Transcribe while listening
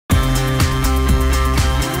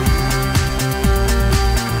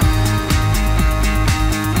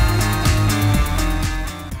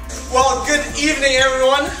evening,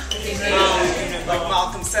 everyone. Like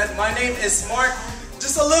Malcolm said, my name is Mark.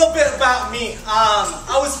 Just a little bit about me.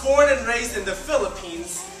 I was born and raised in the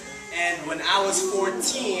Philippines, and when I was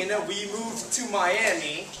 14, we moved to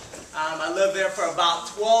Miami. I lived there for about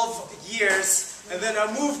 12 years, and then I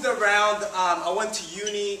moved around. I went to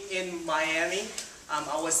uni in Miami.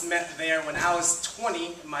 I was met there when I was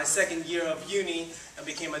 20, my second year of uni. I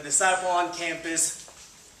became a disciple on campus.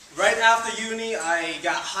 Right after uni, I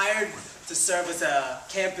got hired to serve as a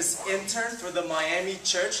campus intern for the Miami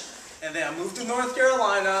church. And then I moved to North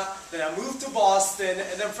Carolina, then I moved to Boston,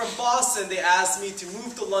 and then from Boston they asked me to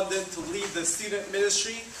move to London to lead the student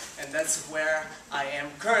ministry, and that's where I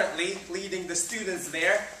am currently, leading the students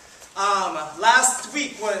there. Last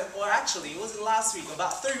week, or actually it wasn't last week,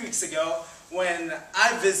 about 3 weeks ago, when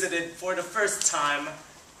I visited for the first time,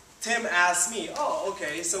 Tim asked me, oh,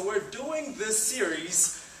 okay, so we're doing this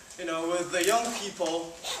series, with the young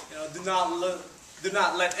people, do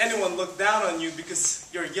not let anyone look down on you because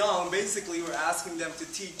you're young. Basically, we're asking them to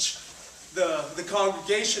teach the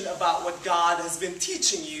congregation about what God has been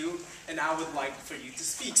teaching you, and I would like for you to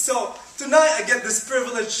speak. So tonight I get this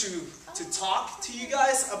privilege to talk to you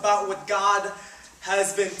guys about what God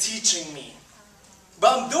has been teaching me.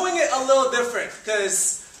 But I'm doing it a little different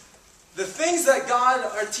because the things that God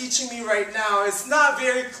are teaching me right now is not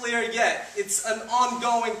very clear yet. It's an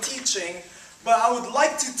ongoing teaching. But I would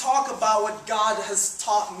like to talk about what God has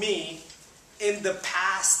taught me in the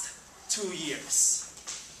past 2 years.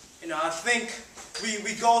 I think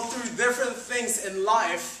we go through different things in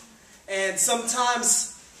life, and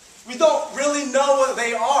sometimes we don't really know what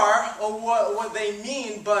they are or what they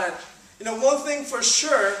mean, but one thing for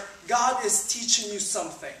sure, God is teaching you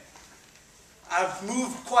something. I've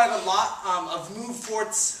moved quite a lot. I've moved four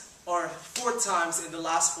times in the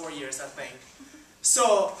last 4 years, I think.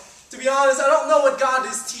 So, to be honest, I don't know what God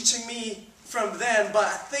is teaching me from then, but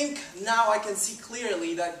I think now I can see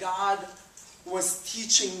clearly that God was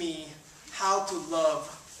teaching me how to love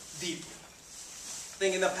deeply. I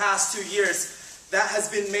think in the past 2 years, that has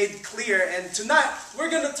been made clear, and tonight we're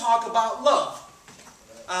going to talk about love.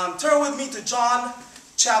 Turn with me to John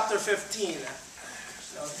chapter 15.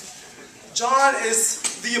 John is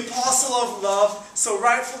the apostle of love, so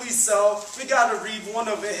rightfully so, we got to read one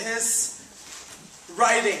of his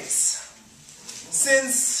writings.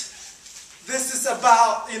 Since this is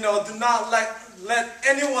about, do not let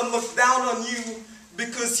anyone look down on you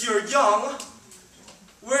because you're young,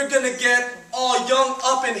 we're going to get all young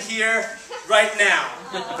up in here right now.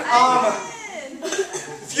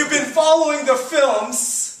 If you've been following the film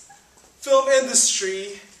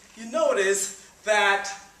industry, you notice that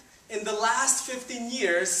in the last 15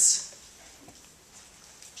 years,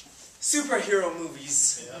 superhero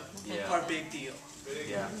movies are a big deal.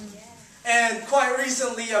 Yeah. And quite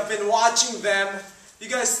recently, I've been watching them. You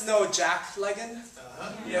guys know Jack Leggin?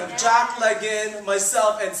 Jack Leggin,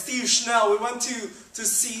 myself, and Steve Schnell. We went to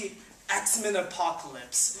see X-Men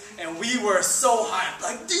Apocalypse, and we were so hyped.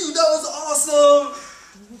 Like, dude, that was awesome!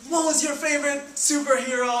 What was your favorite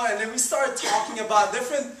superhero? And then we started talking about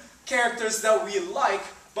different characters that we like,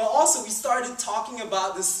 but also we started talking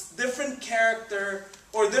about this different character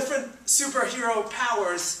or different superhero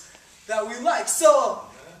powers that we like. So,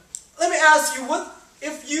 let me ask you, what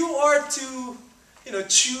if you are to,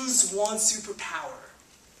 choose one superpower,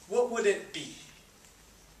 what would it be?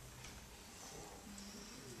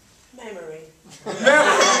 Memory. Memory.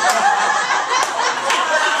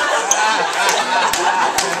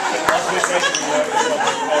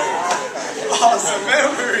 Awesome,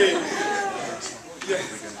 memory.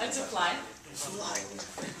 And to fly. Fly.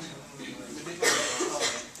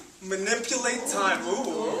 Manipulate time.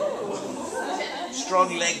 Ooh.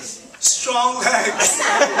 Strong legs. Strong legs.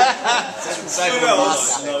 What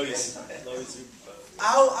else? I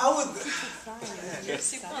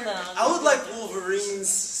would like Wolverine's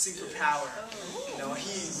superpower.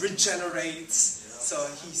 He regenerates, so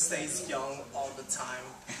he stays young all the time.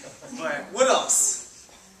 But what else?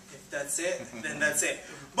 If that's it, then that's it.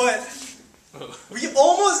 But we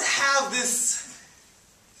almost have this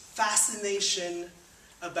fascination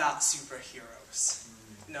about superheroes.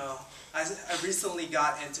 I recently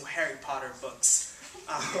got into Harry Potter books.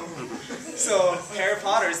 So Harry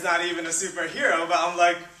Potter is not even a superhero, but I'm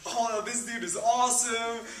like, oh, this dude is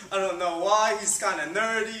awesome. I don't know why. He's kind of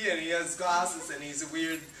nerdy, and he has glasses, and he's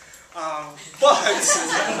weird. But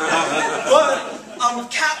I'm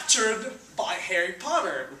captured by Harry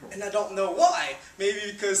Potter, and I don't know why.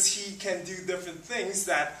 Maybe because he can do different things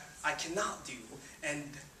that I cannot do,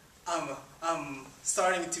 and I'm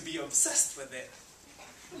starting to be obsessed with it.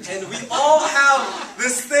 And we all have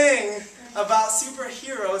this thing about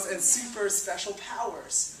superheroes and super special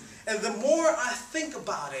powers. And the more I think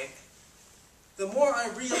about it, the more I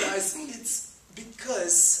realize it's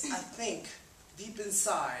because I think deep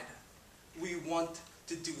inside we want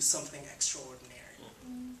to do something extraordinary.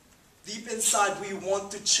 Deep inside we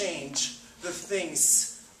want to change the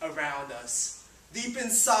things around us. Deep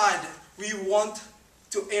inside we want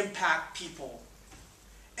to impact people.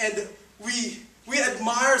 And we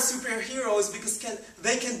admire superheroes because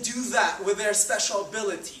they can do that with their special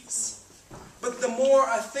abilities. But the more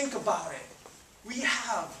I think about it, we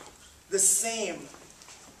have the same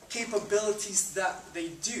capabilities that they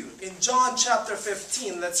do. In John chapter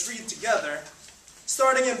 15, let's read together.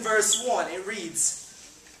 Starting in verse 1, it reads,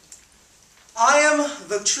 I am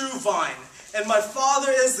the true vine, and my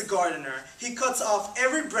Father is the gardener. He cuts off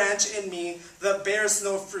every branch in me that bears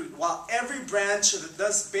no fruit, while every branch that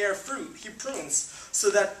does bear fruit, he prunes, so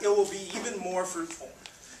that it will be even more fruitful.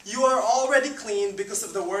 You are already clean because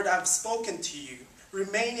of the word I have spoken to you.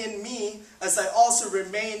 Remain in me, as I also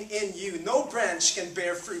remain in you. No branch can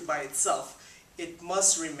bear fruit by itself. It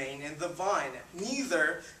must remain in the vine.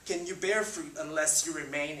 Neither can you bear fruit unless you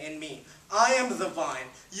remain in me. I am the vine,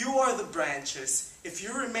 you are the branches. If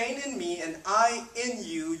you remain in me and I in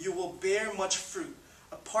you, you will bear much fruit.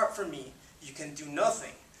 Apart from me, you can do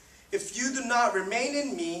nothing. If you do not remain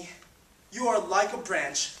in me, you are like a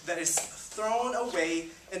branch that is thrown away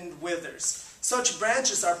and withers. Such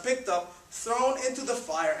branches are picked up, thrown into the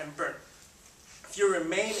fire and burnt. If you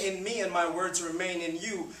remain in me and my words remain in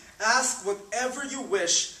you, ask whatever you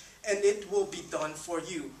wish and it will be done for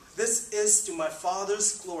you. This is to my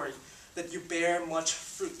Father's glory, that you bear much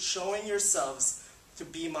fruit, showing yourselves to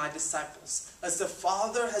be my disciples. As the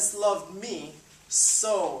Father has loved me,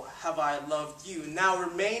 so have I loved you. Now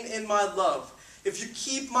remain in my love. If you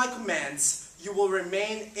keep my commands, you will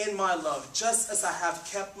remain in my love, just as I have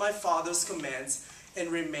kept my Father's commands and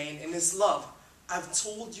remain in his love. I've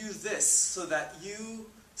told you this so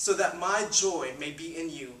that my joy may be in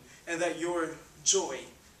you, and that your joy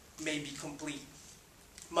may be complete.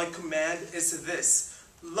 My command is this: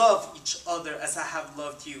 love each other as I have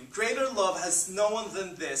loved you. Greater love has no one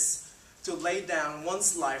than this, to lay down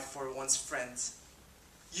one's life for one's friends.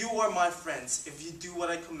 You are my friends if you do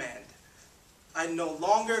what I command. I no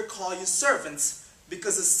longer call you servants,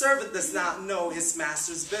 because a servant does not know his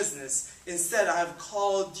master's business. Instead, I have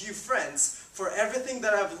called you friends, for everything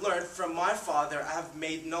that I have learned from my Father I have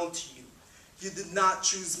made known to you. You did not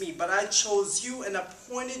choose me, but I chose you and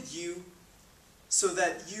appointed you so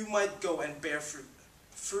that you might go and bear fruit,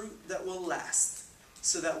 fruit that will last,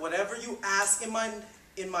 so that whatever you ask in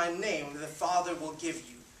my name, the Father will give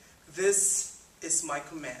you. This is my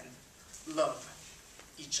command: love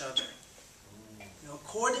each other. Now,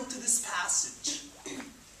 according to this passage,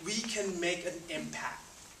 we can make an impact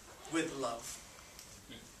with love.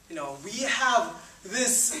 We have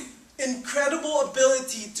this incredible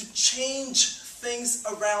ability to change things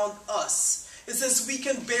around us. It says we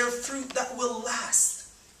can bear fruit that will last.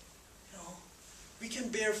 We can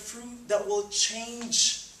bear fruit that will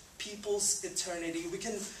change people's eternity. We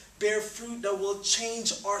can bear fruit that will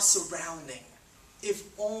change our surrounding, if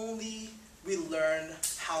only we learn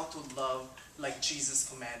how to love like Jesus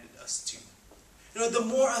commanded us to. The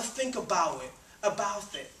more I think about it,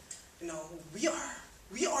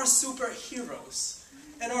 we are superheroes,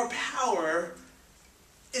 and our power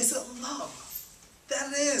is love.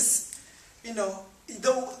 That is,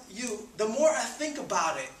 the more I think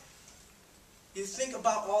about it, you think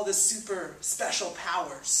about all the super special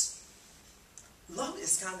powers. Love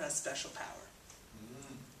is kind of a special power.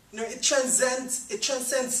 It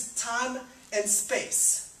transcends time and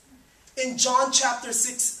space. In John chapter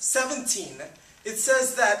 17, it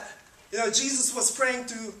says that Jesus was praying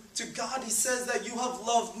to God. He says that you have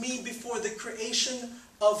loved me before the creation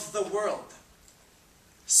of the world.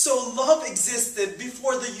 So love existed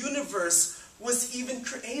before the universe was even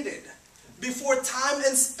created. Before time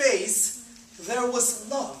and space, there was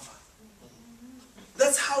love.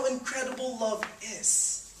 That's how incredible love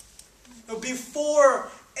is. Before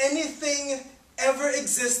anything ever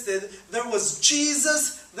existed, there was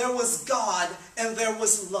Jesus, there was God, and there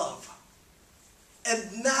was love.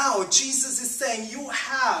 And now Jesus is saying you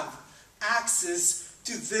have access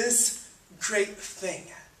to this great thing.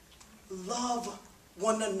 Love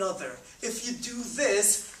one another. If you do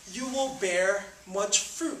this, you will bear much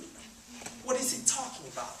fruit. What is he talking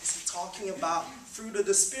about? Is he talking about fruit of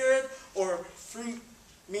the Spirit, or fruit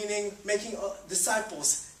meaning making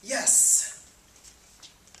disciples? Yes.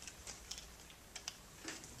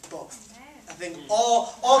 Both. I think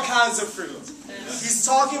all kinds of fruit. He's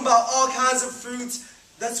talking about all kinds of fruits.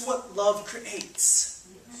 That's what love creates.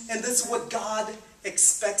 And that's what God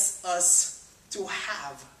expects us to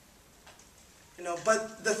have.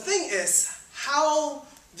 But the thing is, how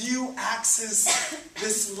do you access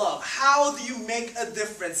this love? How do you make a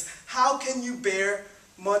difference? How can you bear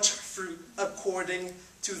much fruit according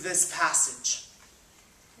to this passage?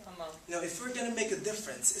 If we're going to make a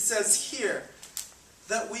difference, it says here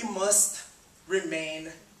that we must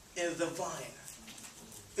remain in the vine.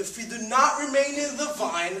 If we do not remain in the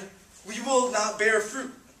vine, we will not bear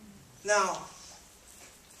fruit. Now,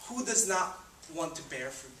 who does not want to bear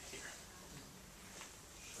fruit here?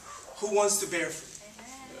 Who wants to bear fruit?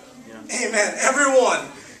 Amen. Amen.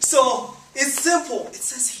 Everyone. So, it's simple. It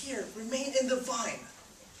says here, remain in the vine.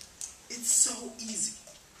 It's so easy.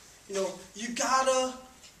 You gotta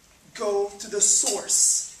go to the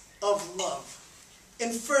source of love. In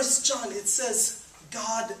 1 John, it says,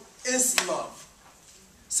 God is love.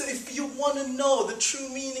 So if you want to know the true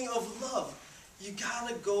meaning of love, you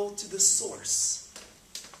gotta go to the source.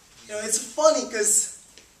 It's funny because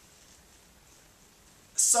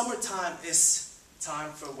summertime is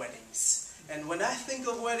time for weddings. And when I think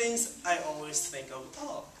of weddings, I always think of,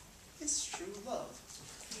 oh, it's true love.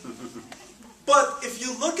 But if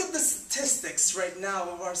you look at the statistics right now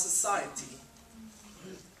of our society,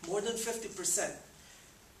 more than 50%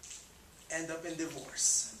 end up in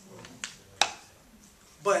divorce.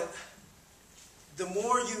 But the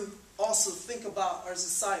more you also think about our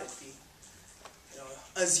society,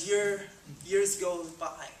 as years go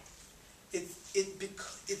by,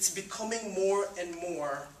 it's becoming more and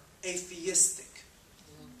more atheistic.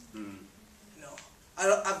 I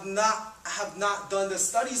have not done the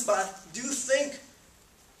studies, but I do think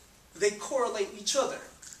they correlate each other.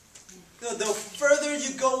 The further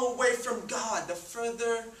you go away from God, the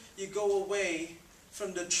further you go away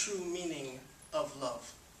from the true meaning of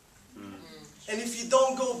love. And if you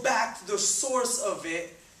don't go back to the source of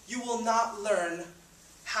it, you will not learn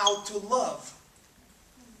how to love.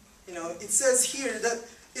 It says here that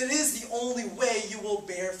it is the only way you will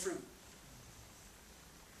bear fruit.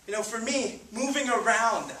 For me, moving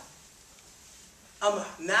around, I'm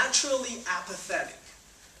naturally apathetic.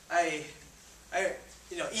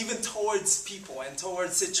 Even towards people and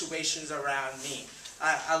towards situations around me.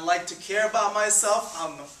 I like to care about myself.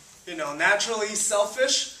 I'm, naturally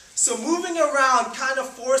selfish. So moving around kind of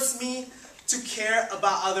forced me to care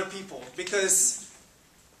about other people. Because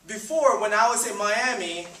before, when I was in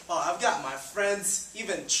Miami, I've got my friends,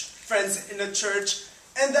 even friends in the church,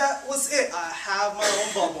 and that was it. I have my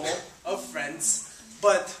own bubble of friends.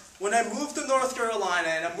 But when I moved to North Carolina,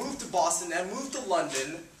 and I moved to Boston, and I moved to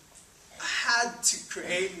London, I had to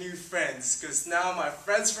create new friends, because now my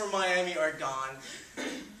friends from Miami are gone.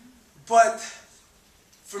 But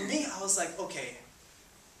for me, I was like, okay,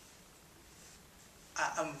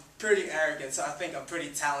 I'm pretty arrogant, so I think I'm pretty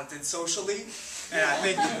talented socially. And I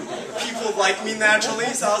think people like me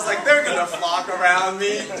naturally, so I was like, they're going to flock around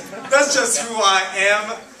me. That's just who I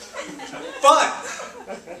am.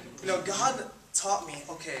 But, God taught me,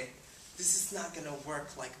 okay, this is not going to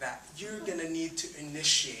work like that. You're going to need to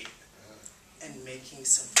initiate and making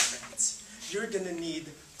some friends. You're going to need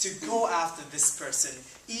to go after this person,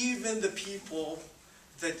 even the people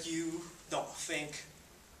that you don't think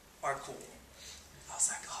are cool. I was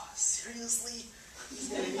like, oh, seriously? He's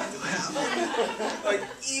going to need to happen? Like,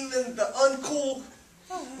 even the uncool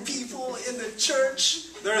people in the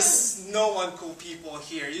church? There's no uncool people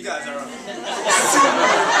here. You guys are super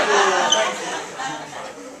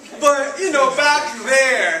cool. But, back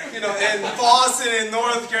there, in Boston, in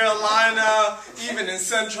North Carolina, even in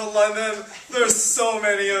central London, there's so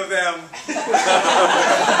many of them.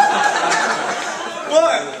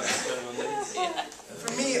 But,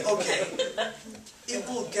 for me, okay, it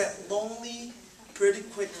will get lonely pretty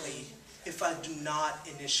quickly if I do not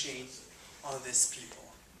initiate on these people.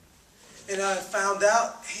 And I found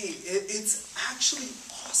out, hey, it's actually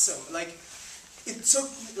awesome. Like, it took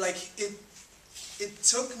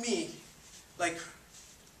me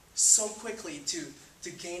so quickly to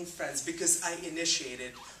gain friends because I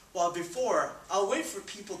initiated. While before, I'll wait for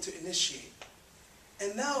people to initiate.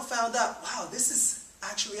 And now I found out, wow, this is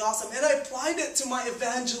actually awesome. And I applied it to my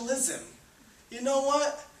evangelism. You know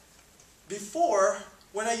what? Before,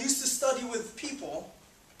 when I used to study with people,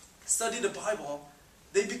 study the Bible,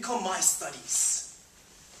 they become my studies.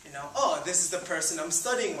 Oh, this is the person I'm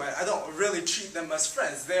studying with. I don't really treat them as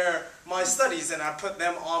friends. They're my studies, and I put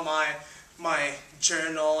them on my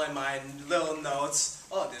journal and my little notes.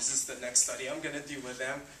 Oh, this is the next study I'm going to do with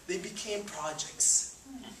them. They became projects.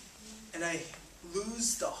 And I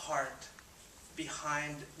lose the heart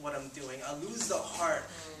behind what I'm doing. I lose the heart.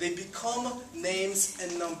 They become names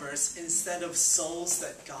and numbers instead of souls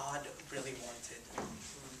that God really wanted.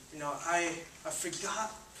 You know, I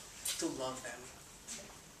forgot to love them.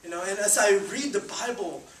 You know, and as I read the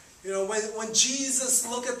Bible, you know, when Jesus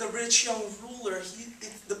looked at the rich young ruler,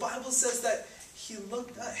 the Bible says that he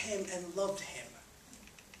looked at him and loved him.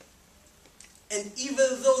 And even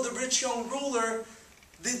though the rich young ruler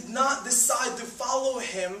did not decide to follow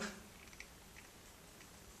him,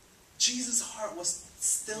 Jesus' heart was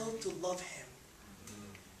still to love him.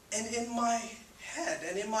 And in my head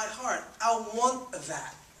and in my heart, I want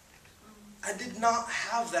that. I did not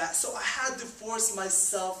have that, so I had to force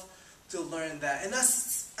myself to learn that. And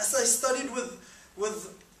as I studied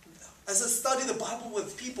as I studied the Bible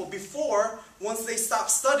with people before, once they stop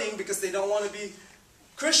studying because they don't want to be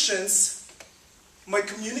Christians, my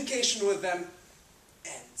communication with them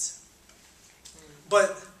ends.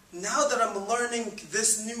 But now that I'm learning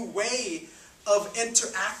this new way of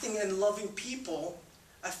interacting and loving people,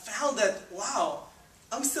 I found that, wow,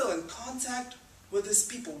 I'm still in contact with these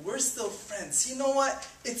people. We're still friends. You know what?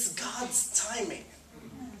 It's God's timing.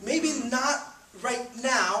 Maybe not right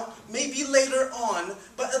now, maybe later on,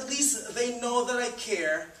 but at least they know that I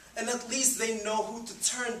care, and at least they know who to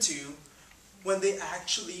turn to when they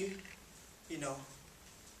actually, you know,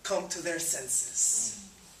 come to their senses.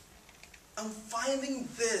 I'm finding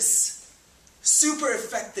this super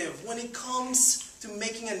effective when it comes to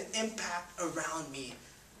making an impact around me.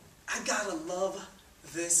 I gotta love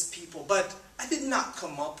these people, but I did not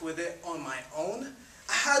come up with it on my own.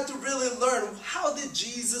 I had to really learn, how did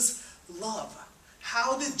Jesus love?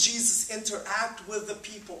 How did Jesus interact with the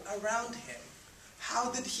people around him?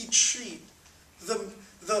 How did he treat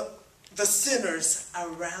the sinners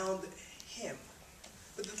around him?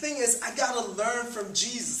 But the thing is, I gotta learn from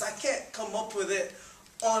Jesus. I can't come up with it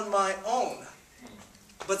on my own.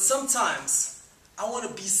 But sometimes I want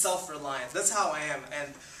to be self-reliant. That's how I am,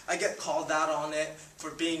 and I get called out on it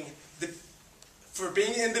for being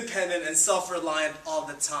independent and self-reliant all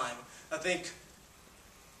the time. I think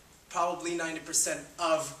probably 90%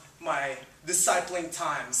 of my discipling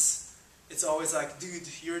times, it's always like, dude,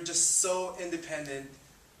 you're just so independent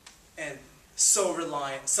and so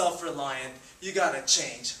reliant, self-reliant, you gotta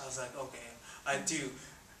change. I was like, okay, I do.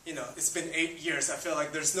 You know, it's been 8 years. I feel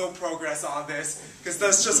like there's no progress on this because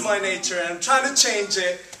that's just my nature and I'm trying to change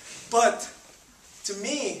it. But to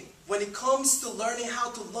me, when it comes to learning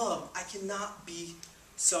how to love, I cannot be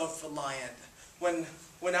self-reliant.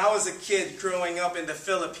 When I was a kid growing up in the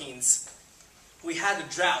Philippines, we had a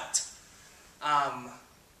drought.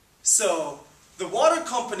 So the water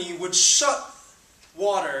company would shut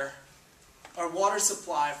our water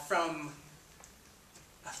supply from,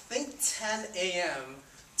 I think, 10 a.m.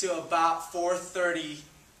 to about 4:30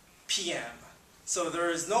 p.m. So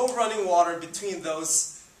there is no running water between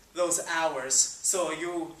those hours. So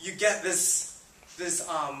you get this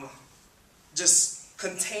just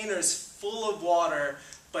containers full of water,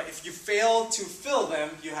 but if you fail to fill them,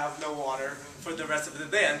 you have no water for the rest of the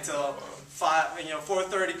day until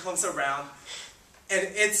 4:30 comes around, and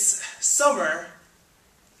it's summer.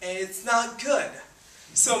 And it's not good.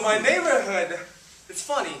 So my neighborhood, it's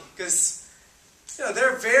funny because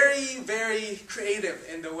they're very, very creative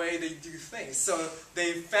in the way they do things. So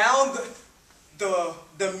they found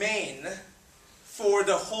the main for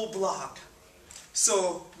the whole block.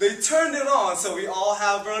 So they turned it on so we all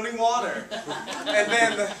have running water. And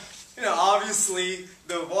then, obviously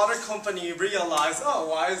the water company realized, oh,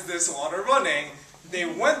 why is this water running? They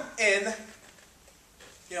went in,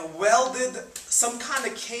 welded some kind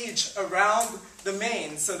of cage around the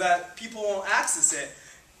main so that people won't access it.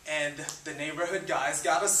 And the neighborhood guys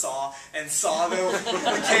got a saw and saw the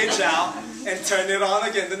cage out and turned it on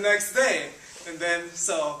again the next day. And then,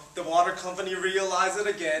 so the water company realized it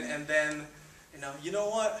again, and then, you know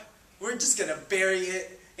what? We're just going to bury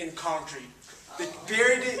it in concrete. They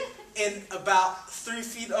buried it in about 3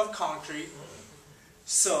 feet of concrete.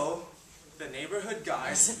 So the neighborhood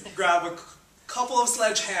guys grab a couple of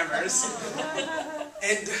sledgehammers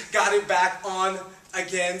and got it back on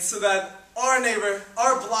again so that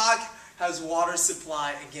our block has water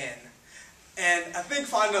supply again. And I think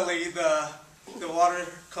finally the water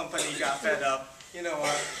company got fed up. You know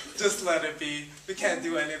what, just let it be. We can't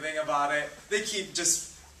do anything about it. They keep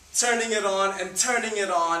just turning it on and turning it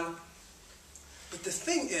on. But the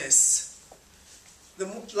thing is,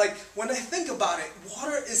 when I think about it,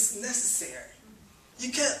 water is necessary.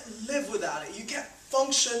 You can't live without it. You can't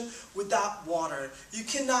function without water. You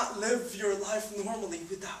cannot live your life normally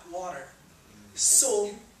without water. So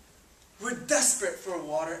we're desperate for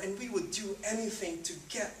water, and we would do anything to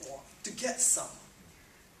get to get some.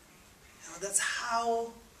 That's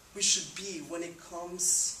how we should be when it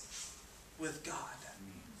comes with God.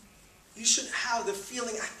 You should have the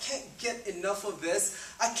feeling, I can't get enough of this.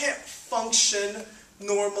 I can't function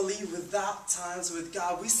normally without times with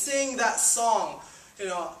God. We sing that song,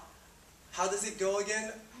 how does it go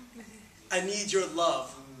again? I need your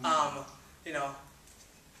love. I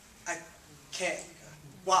can't,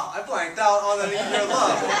 wow, I blanked out on I need your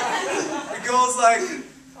love. It goes like,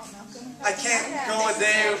 I can't go a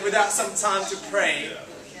day without some time to pray.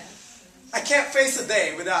 I can't face a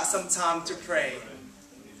day without some time to pray.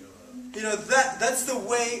 That's the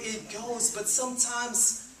way it goes, but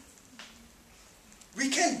sometimes we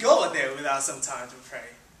can't go a day without some time to pray.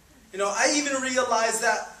 I even realized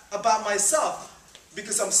that about myself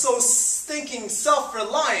because I'm so stinking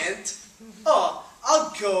self-reliant. Oh,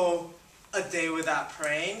 I'll go a day without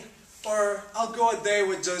praying, or I'll go a day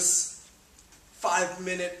with just 5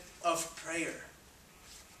 minutes of prayer.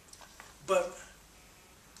 But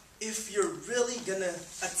if you're really going to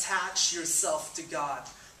attach yourself to God,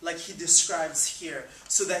 like he describes here,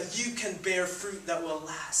 so that you can bear fruit that will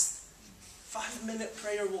last, 5-minute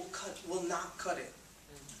prayer will not cut it.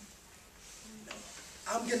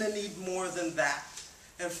 I'm going to need more than that.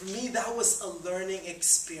 And for me, that was a learning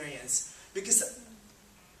experience. Because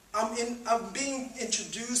I'm being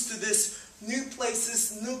introduced to this new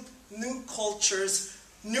places, new cultures,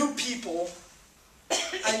 new people.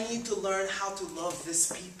 I need to learn how to love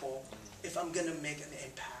these people if I'm going to make an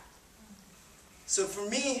impact. So for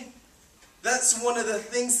me, that's one of the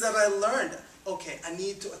things that I learned. Okay, I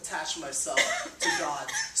need to attach myself to God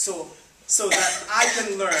so that I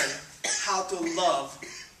can learn how to love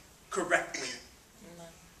correctly.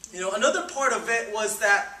 Another part of it was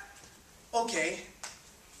that, okay,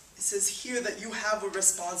 it says here that you have a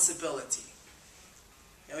responsibility.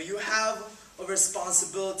 You have a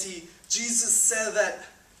responsibility. Jesus said that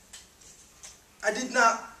I did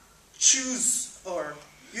not choose, or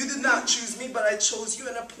you did not choose me, but I chose you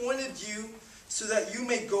and appointed you so that you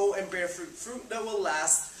may go and bear fruit, fruit that will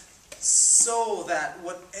last, so that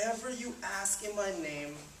whatever you ask in my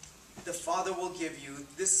name, the Father will give you.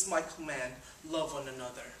 This is my command, love one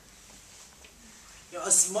another.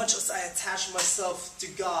 As much as I attach myself to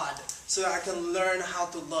God so that I can learn how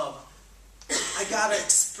to love, I gotta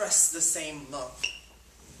express the same love.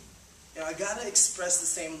 I gotta express the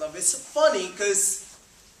same love. It's funny because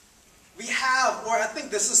we have, or I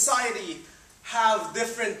think the society have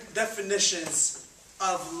different definitions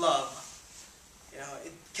of love.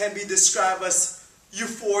 It can be described as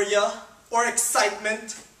euphoria or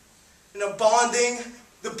excitement, bonding,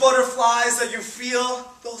 the butterflies that you feel,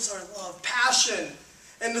 those are love. Passion,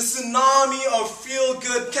 and the tsunami of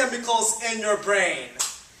feel-good chemicals in your brain.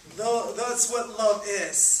 That's what love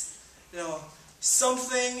is.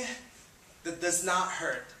 Something that does not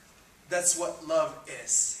hurt. That's what love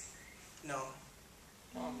is. No.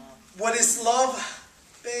 What is love?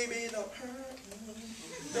 Baby, don't hurt me.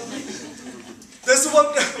 That's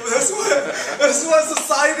what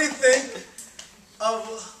society thinks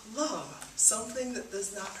of love. Something that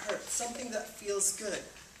does not hurt. Something that feels good.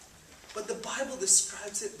 But the Bible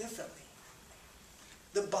describes it differently.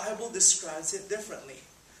 The Bible describes it differently.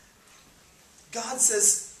 God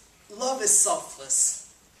says love is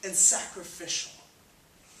selfless and sacrificial.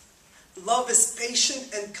 Love is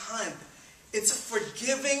patient and kind. It's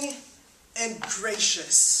forgiving and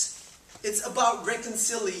gracious. It's about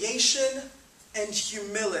reconciliation and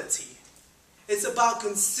humility. It's about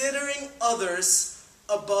considering others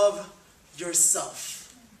above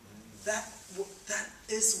yourself. That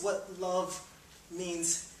is what love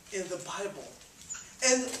means in the Bible.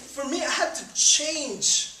 And for me, I had to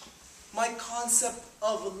change my concept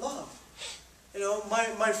of love.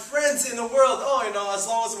 My friends in the world, as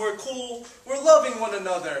long as we're cool, we're loving one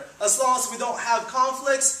another. As long as we don't have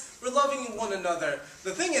conflicts, we're loving one another.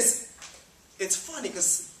 The thing is, it's funny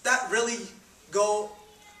because that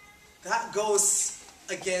goes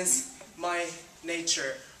against my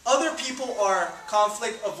nature. Other people are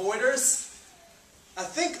conflict avoiders. I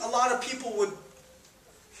think a lot of people would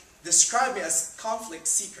describe me as conflict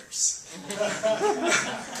seekers.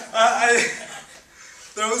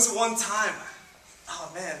 There was one time,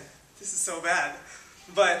 oh man, this is so bad,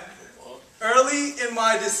 but early in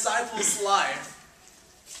my disciples' life,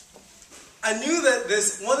 I knew that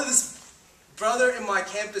one of this brother in my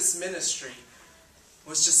campus ministry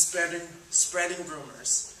was just spreading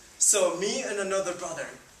rumors. So me and another brother,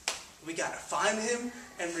 we gotta find him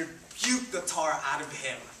and rebuke the tar out of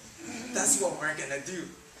him. That's what we're gonna do.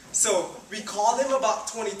 So we called him about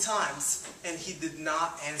 20 times and he did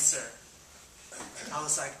not answer. I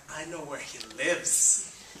was like, I know where he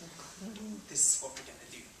lives. this is what we're going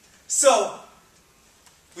to do. So,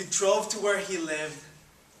 we drove to where he lived,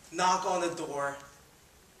 knock on the door,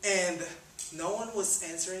 and no one was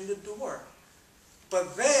answering the door.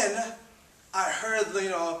 But then, I heard,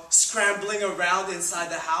 scrambling around inside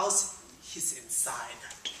the house. He's inside.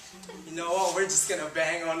 You know what? We're just going to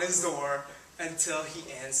bang on his door until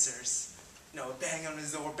he answers. Bang on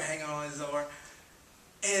his door, bang on his door.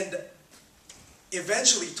 And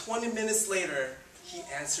eventually, 20 minutes later, he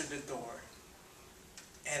answered the door.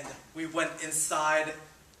 And we went inside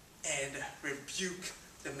and rebuked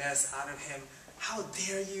the mess out of him. How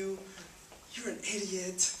dare you? You're an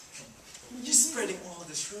idiot. You're spreading all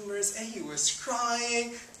these rumors. And he was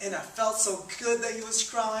crying. And I felt so good that he was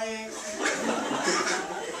crying.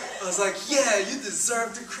 I was like, yeah, you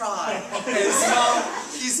deserve to cry. And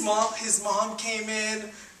his mom came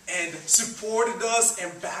in and supported us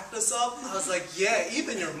and backed us up. I was like, yeah,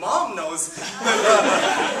 even your mom knows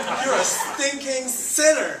you're a stinking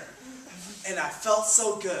sinner. And I felt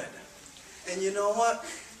so good. And you know what?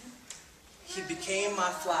 He became my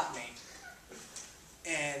flatmate.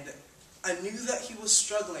 And I knew that he was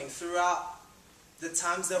struggling throughout the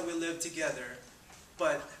times that we lived together.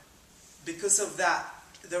 But because of that,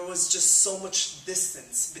 there was just so much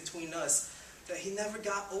distance between us that he never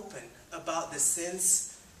got open about the sins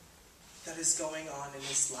that is going on in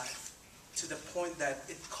his life, to the point that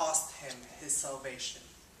it cost him his salvation.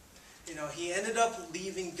 He ended up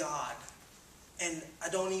leaving God, and I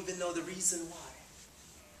don't even know the reason why.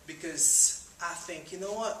 Because I think, you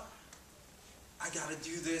know what? I gotta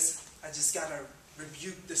do this. I just gotta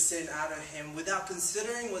rebuke the sin out of him without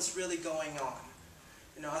considering what's really going on.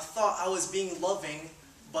 I thought I was being loving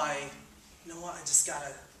by, you know what? I just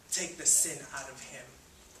gotta take the sin out of him.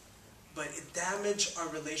 But it damaged our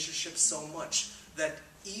relationship so much that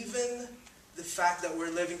even the fact that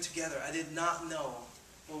we're living together, I did not know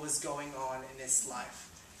what was going on in his life.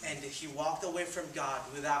 And he walked away from God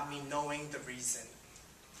without me knowing the reason.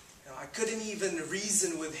 I couldn't even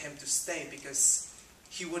reason with him to stay because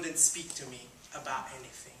he wouldn't speak to me about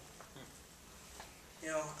anything.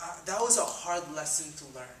 That was a hard lesson to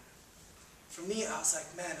learn. For me, I was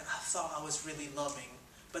like, man, I thought I was really loving.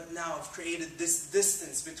 But now I've created this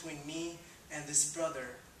distance between me and this brother.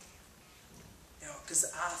 Because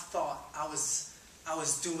I thought I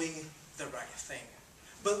was doing the right thing.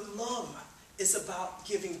 But love is about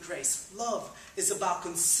giving grace. Love is about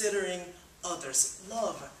considering others.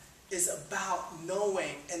 Love is about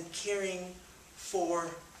knowing and caring for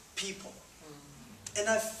people. And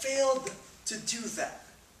I failed to do that.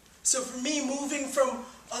 So for me, moving from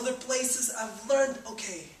other places, I've learned,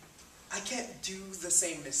 okay, I can't do the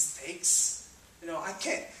same mistakes. I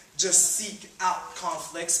can't just seek out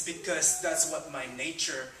conflicts because that's what my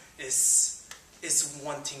nature is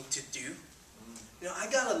wanting to do. I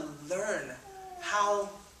gotta learn how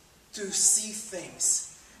to see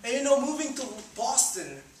things. And moving to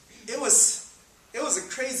Boston, it was a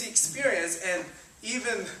crazy experience, and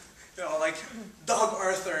even like Doug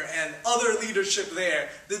Arthur and other leadership there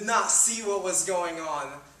did not see what was going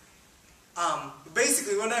on.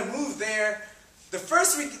 Basically, when I moved there, the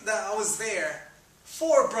first week that I was there,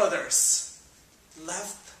 4 brothers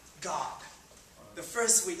left God. The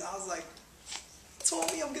first week, I was like,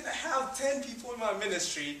 told me I'm going to have 10 people in my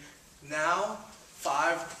ministry. Now,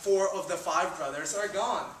 4 of the 5 brothers are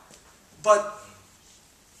gone. But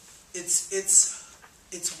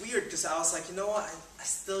it's weird because I was like, you know what? I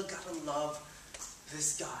still got to love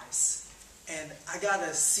these guys. And I got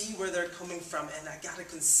to see where they're coming from, and I got to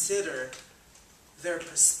consider their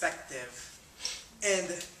perspective. And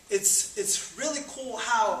it's really cool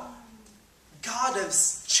how God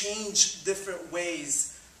has changed different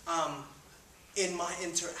ways in my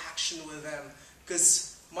interaction with them.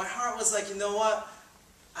 Because my heart was like, you know what?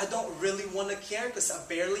 I don't really want to care because I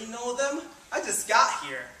barely know them. I just got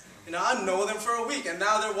here. I know them for a week, and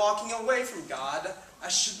now they're walking away from God. I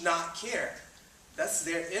should not care. That's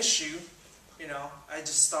their issue. I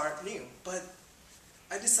just start new. But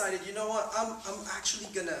I decided, you know what? I'm actually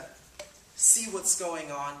going to see what's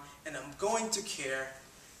going on, and I'm going to care.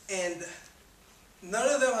 And none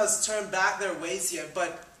of them has turned back their ways yet,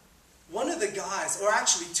 but one of the guys, or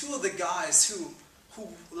actually 2 of the guys who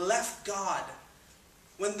left God,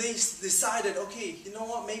 when they decided, okay, you know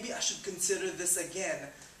what, maybe I should consider this again,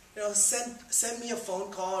 send me a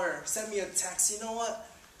phone call or send me a text. You know what?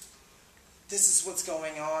 This is what's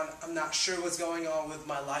going on. I'm not sure what's going on with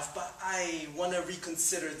my life, but I want to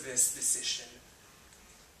reconsider this decision.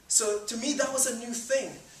 So to me, that was a new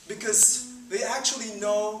thing because they actually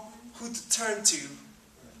know who to turn to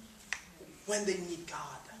when they need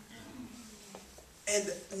God.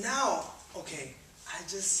 And now, okay, I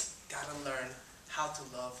just gotta learn how to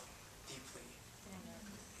love deeply.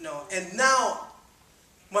 And now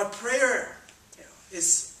my prayer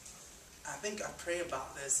is, I think I pray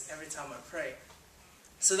about this every time I pray,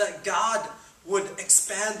 so that God would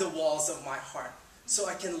expand the walls of my heart so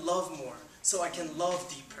I can love more, so I can love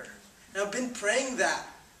deeper. And I've been praying that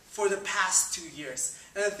for the past 2 years.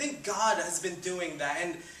 And I think God has been doing that.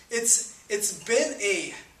 And it's been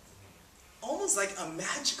almost like a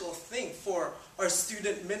magical thing for our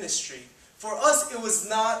student ministry. For us, it was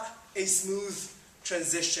not a smooth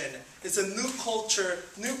transition. It's a new culture,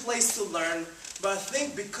 new place to learn. But I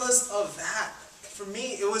think because of that, for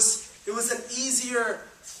me, it was an easier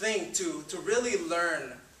thing to really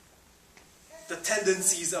learn the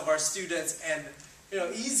tendencies of our students, and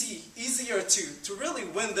easier to really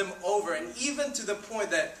win them over, and even to the point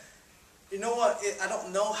that, I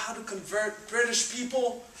don't know how to convert British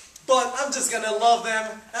people, but I'm just going to love them,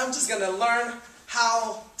 and I'm just going to learn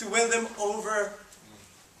how to win them over.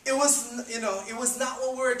 It was not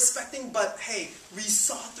what we were expecting, but hey, we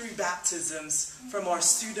saw 3 baptisms from our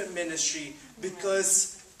student ministry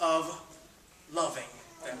because of loving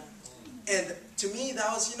them. And to me,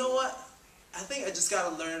 that was, I think I just got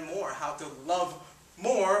to learn more how to love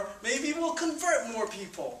more. Maybe we'll convert more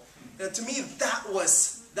people. And to me, that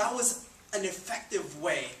was an effective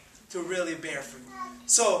way to really bear fruit.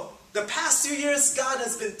 So the past 2 years, God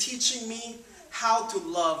has been teaching me how to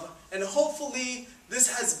love. And hopefully, this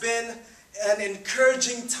has been an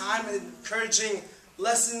encouraging time, encouraging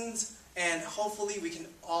lessons. And hopefully, we can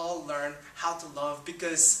all learn how to love.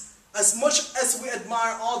 Because as much as we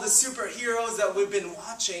admire all the superheroes that we've been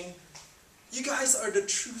watching, you guys are the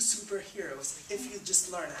true superheroes if you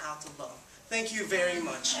just learn how to love. Thank you very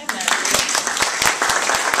much. Amen.